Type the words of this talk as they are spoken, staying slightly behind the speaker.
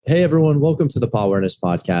Hey everyone, welcome to the Paw Awareness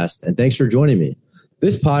Podcast, and thanks for joining me.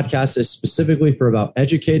 This podcast is specifically for about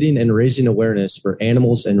educating and raising awareness for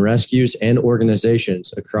animals and rescues and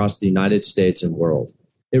organizations across the United States and world.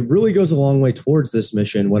 It really goes a long way towards this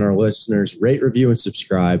mission when our listeners rate, review, and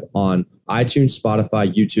subscribe on iTunes,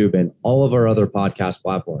 Spotify, YouTube, and all of our other podcast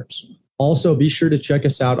platforms. Also, be sure to check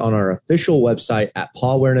us out on our official website at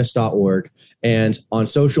pawawareness.org and on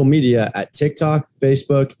social media at TikTok,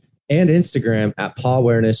 Facebook, and Instagram at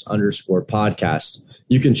pawawareness_podcast.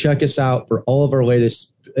 You can check us out for all of our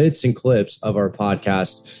latest bits and clips of our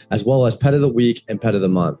podcast, as well as Pet of the Week and Pet of the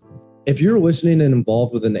Month. If you're listening and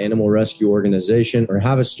involved with an animal rescue organization or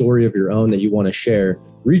have a story of your own that you want to share,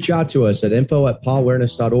 reach out to us at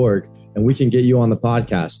info@pawawareness.org and we can get you on the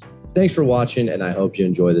podcast. Thanks for watching, and I hope you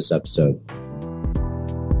enjoy this episode.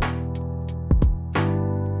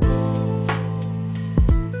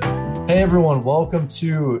 Hey everyone, welcome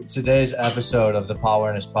to today's episode of the Paw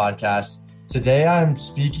Awareness Podcast. Today I'm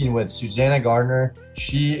speaking with Susanna Gardner.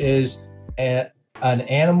 She is an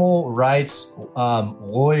animal rights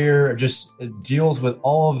lawyer, just deals with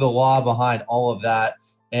all of the law behind all of that,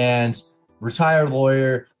 and retired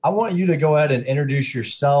lawyer. I want you to go ahead and introduce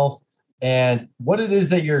yourself and what it is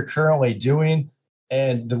that you're currently doing,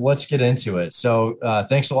 and let's get into it. So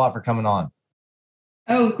thanks a lot for coming on.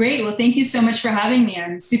 Oh, great. Well, thank you so much for having me.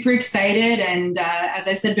 I'm super excited. And as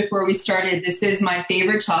I said before we started, this is my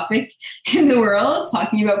favorite topic in the world,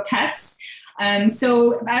 talking about pets.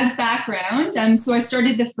 So as background, so I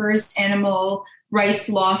started the first animal rights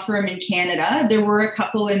law firm in Canada. There were a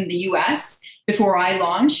couple in the US before I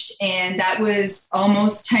launched, and that was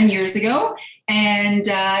almost 10 years ago. And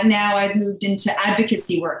now I've moved into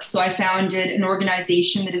advocacy work. So I founded an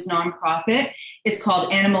organization that is nonprofit. It's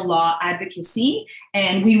called Animal Law Advocacy,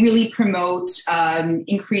 and we really promote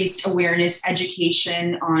increased awareness,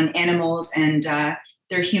 education on animals and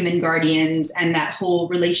their human guardians and that whole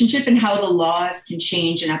relationship and how the laws can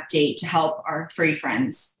change and update to help our furry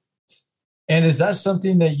friends. And is that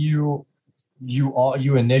something that you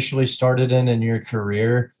initially started in your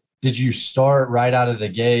career? Did you start right out of the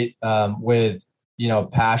gate with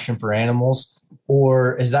passion for animals,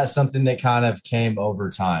 or is that something that kind of came over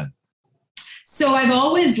time? So I've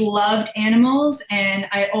always loved animals, and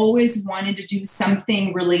I always wanted to do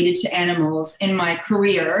something related to animals in my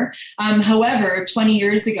career. However, 20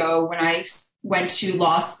 years ago, when I went to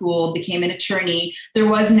law school, became an attorney, there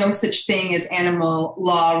was no such thing as animal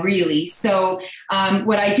law, really. So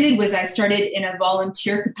what I did was I started in a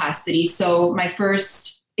volunteer capacity. So my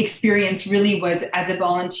first experience really was as a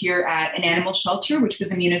volunteer at an animal shelter, which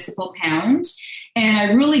was a municipal pound. And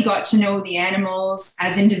I really got to know the animals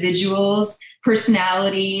as individuals,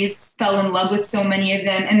 personalities, fell in love with so many of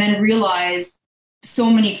them, and then realized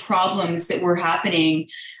so many problems that were happening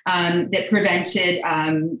that prevented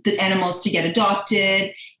the animals to get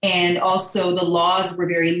adopted. And also the laws were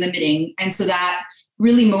very limiting. And so that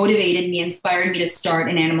really motivated me, inspired me to start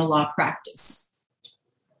an animal law practice.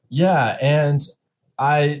 Yeah. And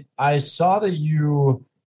I saw that you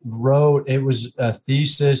wrote, it was a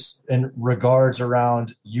thesis in regards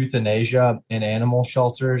around euthanasia in animal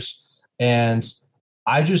shelters. And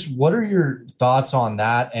what are your thoughts on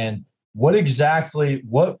that? And what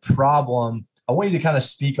problem, I want you to kind of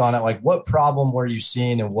speak on it. Like, what problem were you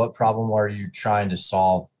seeing and what problem are you trying to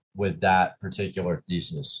solve with that particular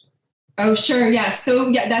thesis? Oh, sure. Yeah. So,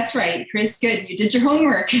 yeah, that's right, Chris. Good. You did your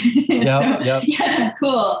homework. Yep. Yeah,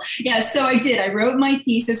 cool. Yeah. So I did. I wrote my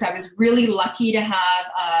thesis. I was really lucky to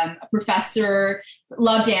have a professor,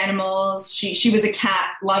 loved animals. She was a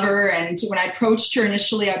cat lover. And when I approached her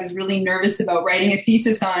initially, I was really nervous about writing a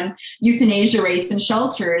thesis on euthanasia rates in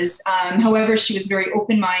shelters. However, she was very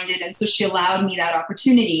open-minded. And so she allowed me that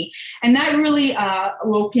opportunity. And that really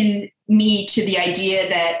awoken me to the idea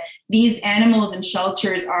that these animals in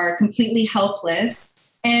shelters are completely helpless,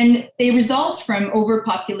 and they result from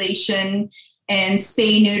overpopulation and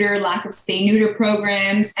lack of spay-neuter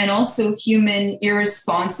programs, and also human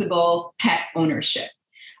irresponsible pet ownership.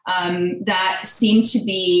 That seemed to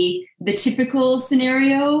be the typical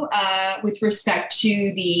scenario with respect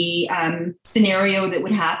to the scenario that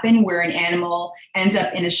would happen where an animal ends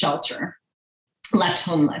up in a shelter, left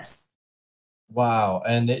homeless. Wow.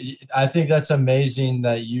 And I think that's amazing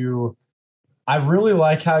that I really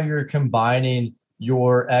like how you're combining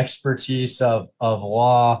your expertise of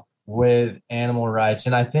law with animal rights.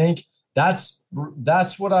 And I think that's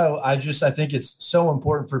what I think it's so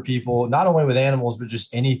important for people, not only with animals, but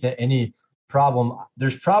just any problem.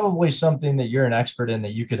 There's probably something that you're an expert in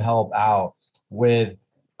that you could help out with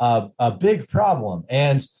a big problem.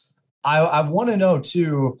 And I want to know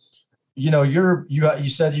too, you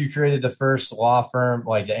said you created the first law firm,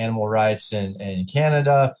 like the animal rights in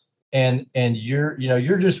Canada, and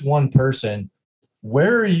you're just one person.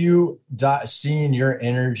 Where are you seeing your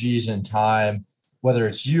energies and time, whether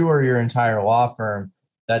it's you or your entire law firm,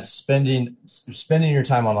 that's spending your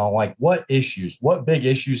time on like what big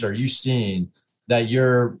issues are you seeing that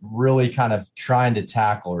you're really kind of trying to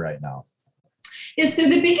tackle right now? Yeah, so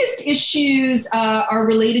the biggest issues are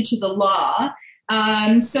related to the law.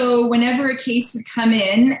 So whenever a case would come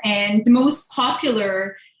in, and the most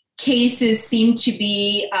popular cases seem to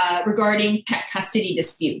be regarding pet custody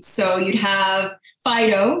disputes. So you'd have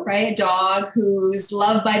Fido, right, a dog who's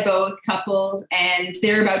loved by both couples, and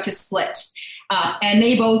they're about to split. And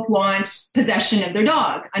they both want possession of their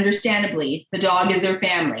dog. Understandably, the dog is their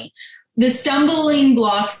family. The stumbling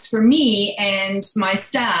blocks for me and my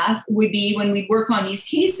staff would be, when we work on these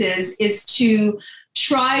cases, is to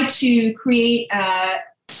try to create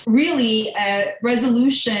really a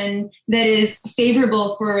resolution that is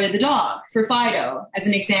favorable for the dog, for Fido, as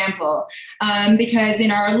an example. Because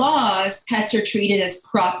in our laws, pets are treated as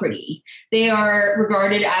property. They are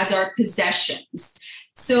regarded as our possessions.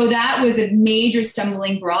 So that was a major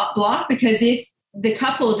stumbling block, because if the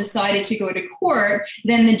couple decided to go to court,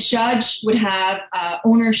 then the judge would have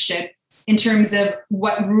ownership in terms of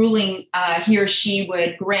what ruling he or she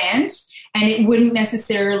would grant, and it wouldn't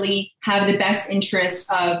necessarily have the best interests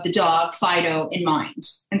of the dog, Fido, in mind.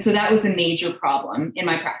 And so that was a major problem in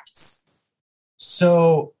my practice.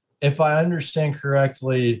 So if I understand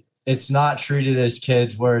correctly, it's not treated as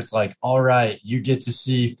kids where it's like, all right, you get to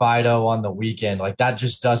see Fido on the weekend. Like that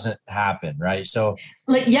just doesn't happen, right? So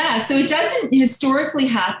so it doesn't historically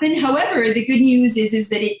happen. However, the good news is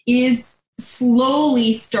that it is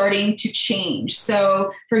slowly starting to change.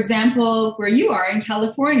 So for example, where you are in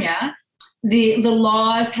California, the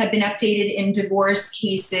laws have been updated in divorce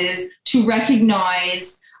cases to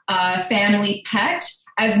recognize family pet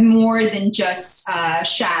as more than just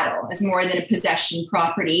chattel, as more than a possession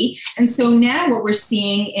property. And so now what we're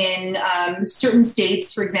seeing in certain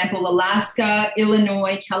states, for example, Alaska,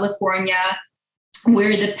 Illinois, California,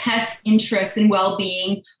 where the pet's interests and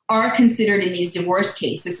well-being are considered in these divorce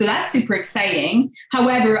cases. So that's super exciting.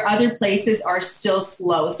 However, other places are still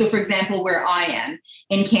slow. So for example, where I am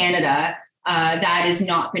in Canada, that has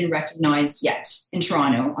not been recognized yet in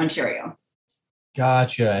Toronto, Ontario.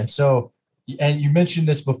 Gotcha. And you mentioned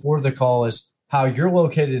this before the call, is how you're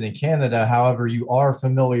located in Canada. However, you are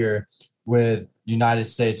familiar with United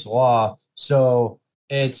States law. So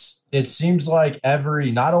it seems like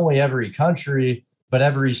not only every country, but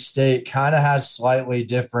every state kind of has slightly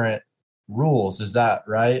different rules. Is that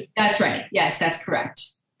right? That's right. Yes, that's correct.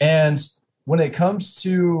 And when it comes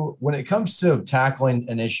to tackling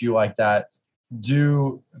an issue like that,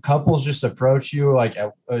 do couples just approach you? Like,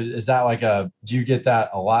 is that like do you get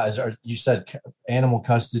that a lot? You said animal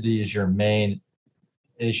custody is your main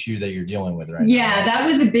issue that you're dealing with, right? Yeah, that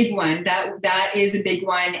was a big one. That is a big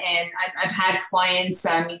one. And I've had clients,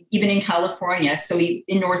 even in California, so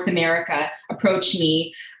in North America, approach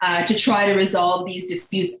me to try to resolve these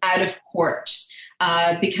disputes out of court.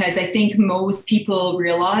 Because I think most people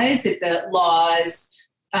realize that the laws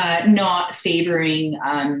not favoring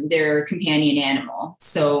their companion animal.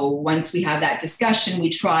 So once we have that discussion, we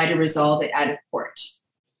try to resolve it out of court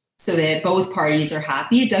so that both parties are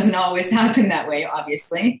happy. It doesn't always happen that way,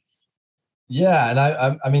 obviously. Yeah,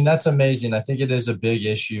 and I mean, that's amazing. I think it is a big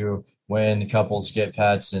issue when couples get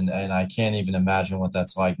pets, and I can't even imagine what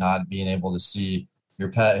that's like, not being able to see your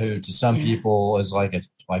pet, who to some people is like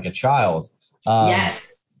a child.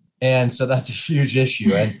 Yes. And so that's a huge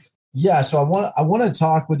issue. And yeah, so I want to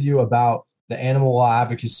talk with you about the animal law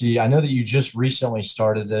advocacy. I know that you just recently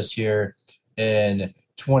started this here in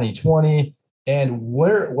 2020. And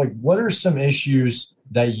what are some issues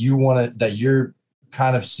that you're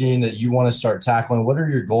kind of seeing that you want to start tackling? What are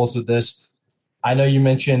your goals with this? I know you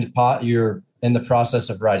mentioned you're in the process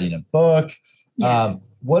of writing a book. Yeah.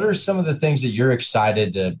 What are some of the things that you're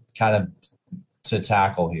excited to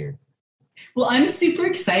tackle here? Well, I'm super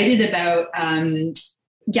excited about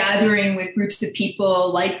gathering with groups of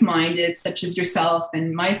people like-minded, such as yourself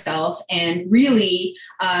and myself, and really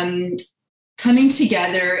coming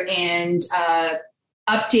together and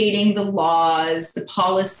updating the laws, the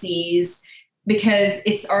policies, because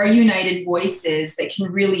it's our united voices that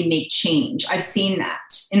can really make change. I've seen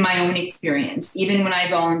that in my own experience, even when I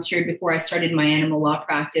volunteered before I started my animal law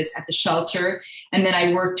practice at the shelter, and then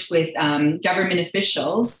I worked with government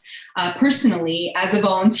officials personally as a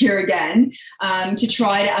volunteer again to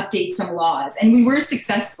try to update some laws. And we were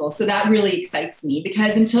successful. So that really excites me,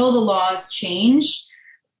 because until the laws change,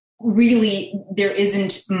 really there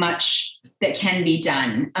isn't much that can be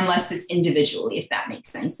done unless it's individually, if that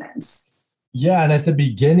makes any sense. Yeah. And at the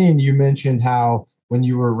beginning, you mentioned how when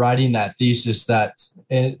you were writing that thesis that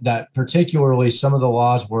particularly some of the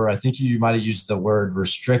laws were, I think you might have used the word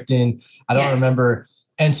restricting. I don't remember.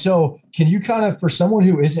 And so can you kind of, for someone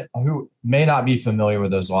who may not be familiar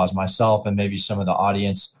with those laws, myself and maybe some of the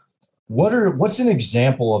audience, what's an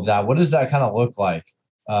example of that? What does that kind of look like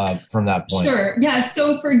from that point? Sure. Yeah.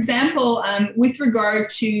 So for example, with regard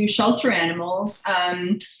to shelter animals,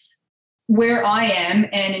 where I am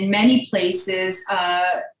and in many places,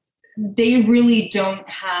 they really don't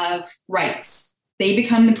have rights. They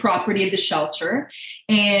become the property of the shelter.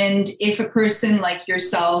 And if a person like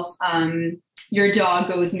yourself, your dog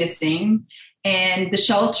goes missing and the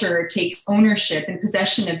shelter takes ownership and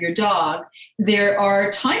possession of your dog, there are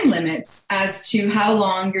time limits as to how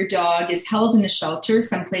long your dog is held in the shelter.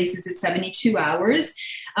 Some places it's 72 hours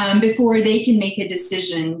before they can make a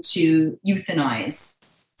decision to euthanize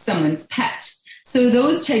someone's pet. So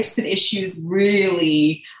those types of issues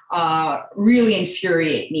really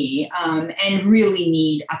infuriate me and really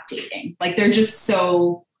need updating. Like they're just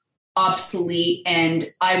so obsolete, and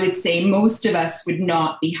I would say most of us would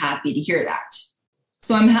not be happy to hear that.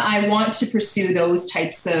 So I want to pursue those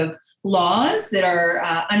types of laws that are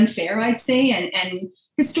unfair, I'd say, and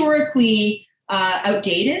historically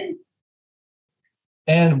outdated.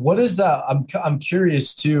 And what is that? I'm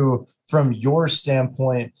curious too, from your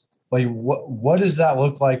standpoint, like what does that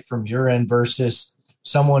look like from your end versus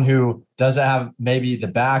someone who doesn't have maybe the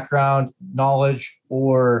background knowledge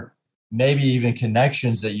or maybe even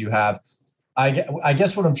connections that you have? I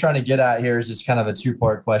guess what I'm trying to get at here is it's kind of a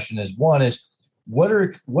two-part question. Is one is what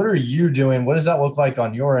are you doing? What does that look like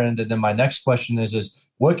on your end? And then my next question is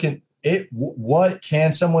what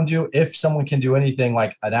can someone do, if someone can do anything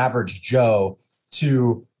like an average Joe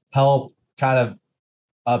to help kind of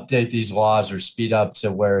update these laws or speed up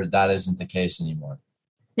to where that isn't the case anymore?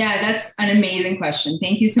 Yeah, that's an amazing question.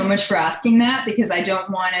 Thank you so much for asking that, because I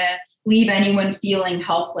don't want to leave anyone feeling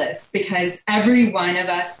helpless, because every one of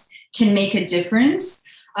us can make a difference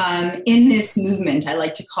in this movement, I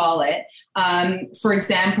like to call it. For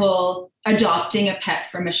example, adopting a pet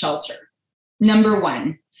from a shelter. Number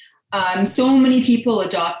one, so many people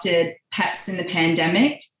adopted pets in the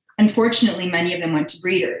pandemic. Unfortunately, many of them went to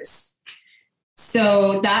breeders.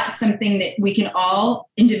 So that's something that we can all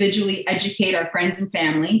individually educate our friends and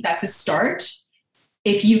family. That's a start.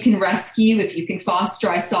 If you can rescue, if you can foster,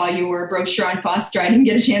 I saw your brochure on foster. I didn't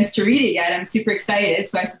get a chance to read it yet. I'm super excited.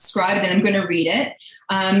 So I subscribed and I'm going to read it.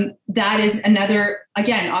 That is another,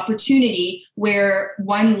 again, opportunity where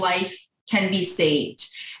one life can be saved.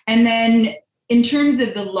 And then in terms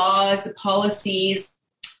of the laws, the policies,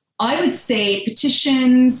 I would say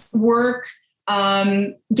petitions work,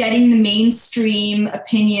 getting the mainstream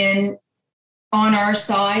opinion on our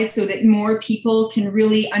side so that more people can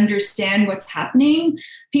really understand what's happening.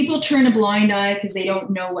 People turn a blind eye because they don't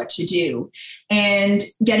know what to do. And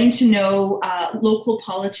getting to know local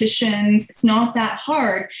politicians, it's not that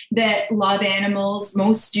hard, that love animals,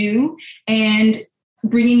 most do. And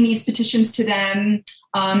bringing these petitions to them.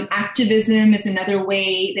 Activism is another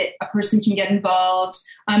way that a person can get involved.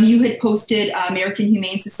 You had posted American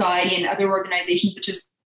Humane Society and other organizations, which is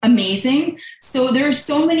amazing. So there are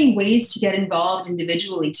so many ways to get involved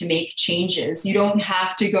individually to make changes. You don't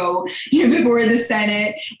have to go before the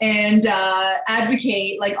Senate and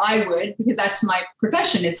advocate like I would, because that's my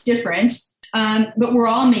profession. It's different. But we're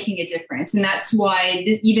all making a difference. And that's why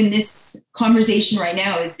even this conversation right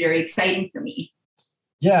now is very exciting for me.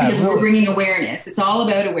 Yeah, because we're bringing awareness. It's all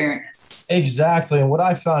about awareness. Exactly. And what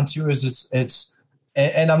I found too is it's,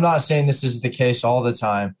 and I'm not saying this is the case all the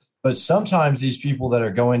time, but sometimes these people that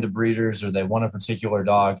are going to breeders or they want a particular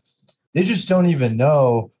dog, they just don't even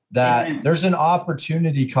know that there's an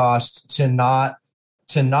opportunity cost to not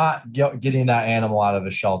getting that animal out of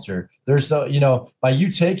a shelter. There's by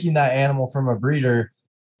you taking that animal from a breeder,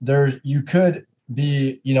 you could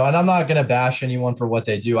be, and I'm not going to bash anyone for what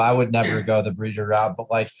they do. I would never go the breeder route,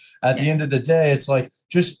 but like at the end of the day, it's like,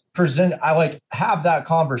 just have that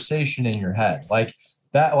conversation in your head, like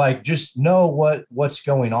that, like just know what's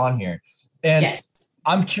going on here. And yes.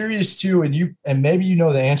 I'm curious too, and maybe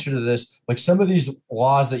the answer to this, like some of these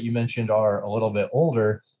laws that you mentioned are a little bit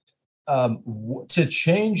older. To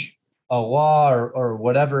change a law or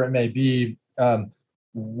whatever it may be, how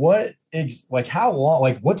long,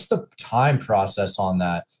 like what's the time process on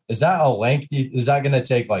that? Is that going to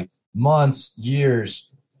take like months,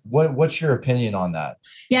 years? What's your opinion on that?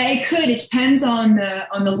 Yeah, it could. It depends on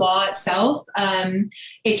the law itself.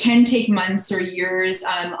 It can take months or years.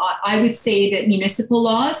 I would say that municipal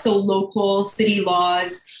laws, so local city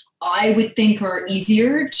laws, I would think are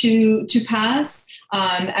easier to pass,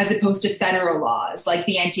 as opposed to federal laws like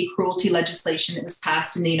the anti-cruelty legislation that was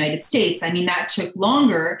passed in the United States. I mean, that took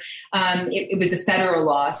longer. It was a federal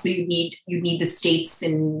law, so you need the states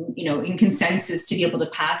in consensus to be able to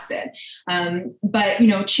pass it. But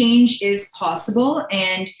change is possible,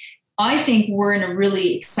 and I think we're in a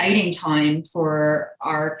really exciting time for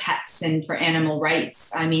our pets and for animal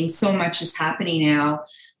rights. I mean, so much is happening now,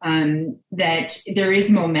 that there is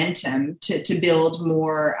momentum to build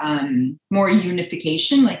more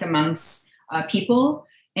unification, like amongst people,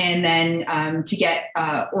 and then to get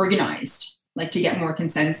organized, like to get more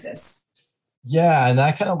consensus. Yeah, and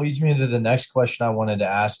that kind of leads me into the next question I wanted to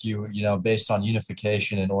ask you. Based on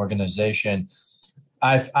unification and organization,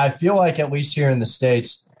 I feel like, at least here in the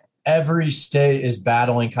States, every state is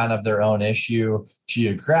battling kind of their own issue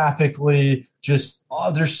geographically. Just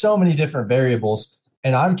there's so many different variables.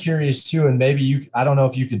 And I'm curious too, and maybe I don't know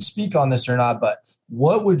if you can speak on this or not, but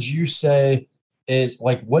what would you say is,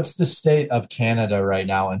 like, what's the state of Canada right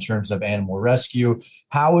now in terms of animal rescue?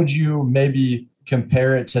 How would you maybe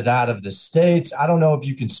compare it to that of the States? I don't know if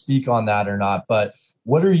you can speak on that or not, but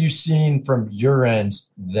what are you seeing from your end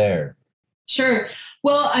there? Sure.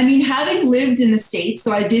 Well, I mean, having lived in the States,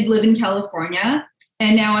 so I did live in California,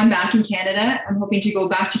 and now I'm back in Canada. I'm hoping to go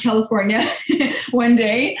back to California one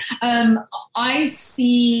day. I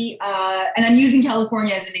see, and I'm using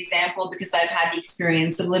California as an example because I've had the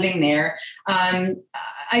experience of living there.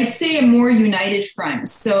 I'd say a more united front.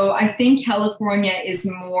 So I think California is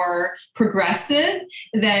more progressive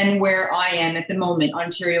than where I am at the moment,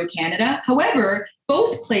 Ontario, Canada. However,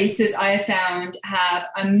 both places I have found have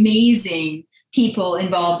amazing people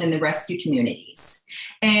involved in the rescue communities.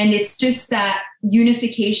 And it's just that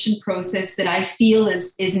unification process that I feel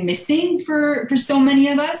is missing for so many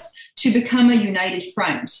of us to become a united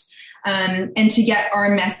front, and to get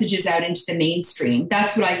our messages out into the mainstream.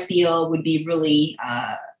 That's what I feel would be really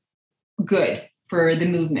good for the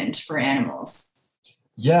movement for animals.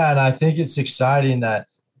 Yeah, and I think it's exciting that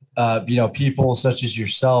people such as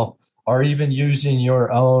yourself are even using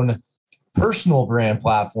your own personal brand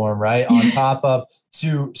platform, right, on top of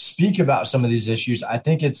to speak about some of these issues. I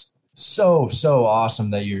think it's so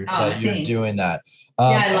awesome that you're doing that.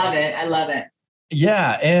 Yeah, I love it.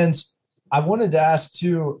 Yeah, and I wanted to ask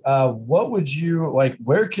too, what would you like?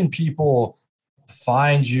 Where can people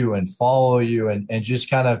find you and follow you and just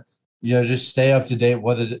kind of just stay up to date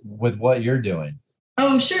with what you're doing?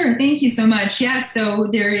 Oh, sure. Thank you so much. Yeah. So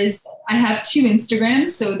I have two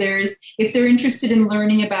Instagrams. So if they're interested in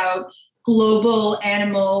learning about global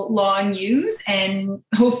animal law news and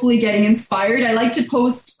hopefully getting inspired, I like to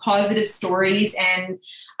post positive stories and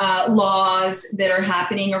laws that are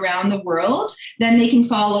happening around the world. Then they can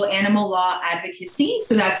follow Animal Law Advocacy.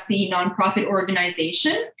 So that's the nonprofit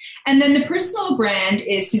organization. And then the personal brand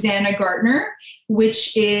is Susanna Gartner,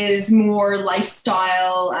 which is more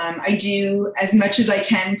lifestyle. I do, as much as I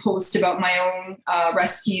can, post about my own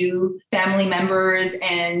rescue family members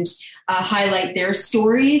and highlight their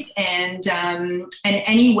stories, and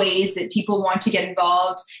any ways that people want to get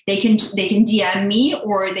involved, they can DM me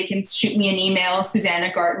or they can shoot me an email,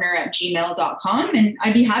 susannagartner@gmail.com, and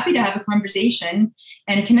I'd be happy to have a conversation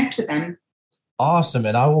and connect with them. Awesome.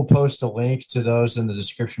 And I will post a link to those in the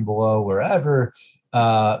description below, wherever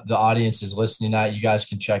the audience is listening at. You guys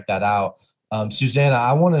can check that out. Susanna,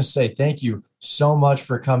 I want to say thank you so much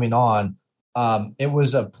for coming on. It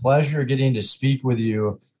was a pleasure getting to speak with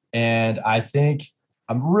you. And I think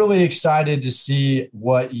I'm really excited to see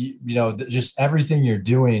what just everything you're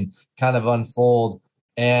doing kind of unfold.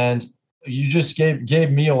 And you just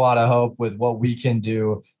gave me a lot of hope with what we can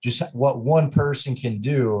do, just what one person can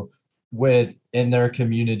do in their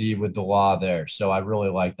community with the law there. So I really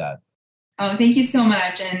like that. Oh, thank you so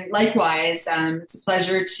much. And likewise, it's a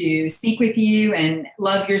pleasure to speak with you and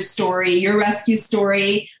love your story, your rescue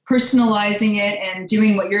story. Personalizing it and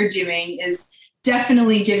doing what you're doing is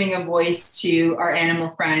definitely giving a voice to our animal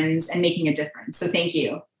friends and making a difference. So thank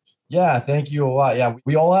you. Yeah, thank you a lot. Yeah,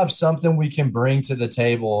 we all have something we can bring to the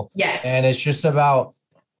table. Yes. And it's just about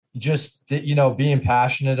being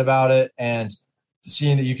passionate about it and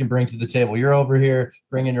seeing that you can bring to the table. You're over here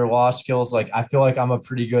bringing your law skills. Like, I feel like I'm a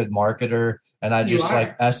pretty good marketer, and I just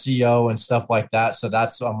like SEO and stuff like that. So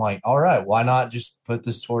I'm like, all right, why not just put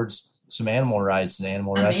this towards some animal rights and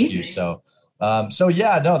animal rescue? So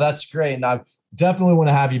yeah, no, that's great. And I definitely want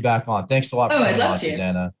to have you back on. Thanks a lot for coming on,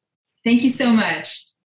 Susanna. Thank you so much.